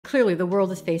Clearly, the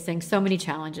world is facing so many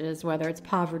challenges, whether it's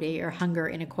poverty or hunger,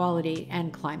 inequality,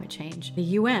 and climate change. The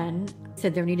UN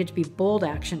said there needed to be bold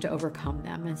action to overcome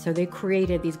them, and so they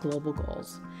created these global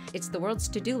goals. It's the world's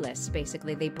to-do list,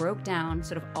 basically. They broke down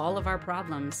sort of all of our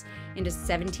problems into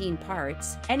 17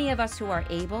 parts. Any of us who are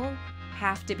able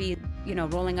have to be,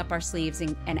 rolling up our sleeves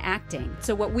and acting.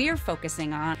 So what we're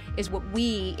focusing on is what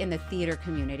we in the theater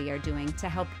community are doing to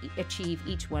help achieve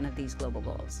each one of these global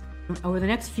goals. Over the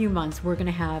next few months, we're going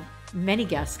to have many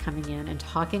guests coming in and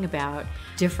talking about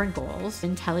different goals.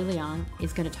 And Telly Leung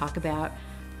is going to talk about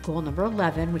goal number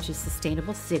 11, which is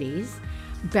sustainable cities.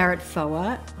 Barrett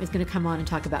Foa is going to come on and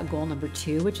talk about goal number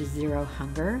 2, which is zero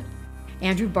hunger.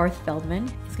 Andrew Barth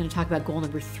Feldman is going to talk about goal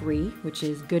number 3, which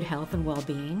is good health and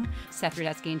well-being. Seth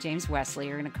Rudetsky and James Wesley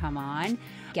are going to come on.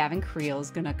 Gavin Creel is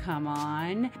going to come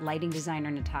on. Lighting designer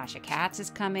Natasha Katz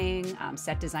is coming.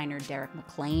 Set designer Derek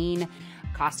McLean.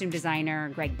 Costume designer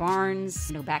Greg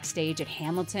Barnes. Backstage at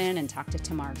Hamilton and talk to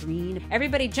Tamar Green.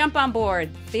 Everybody jump on board.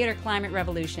 Theater climate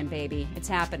revolution, baby. It's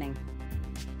happening.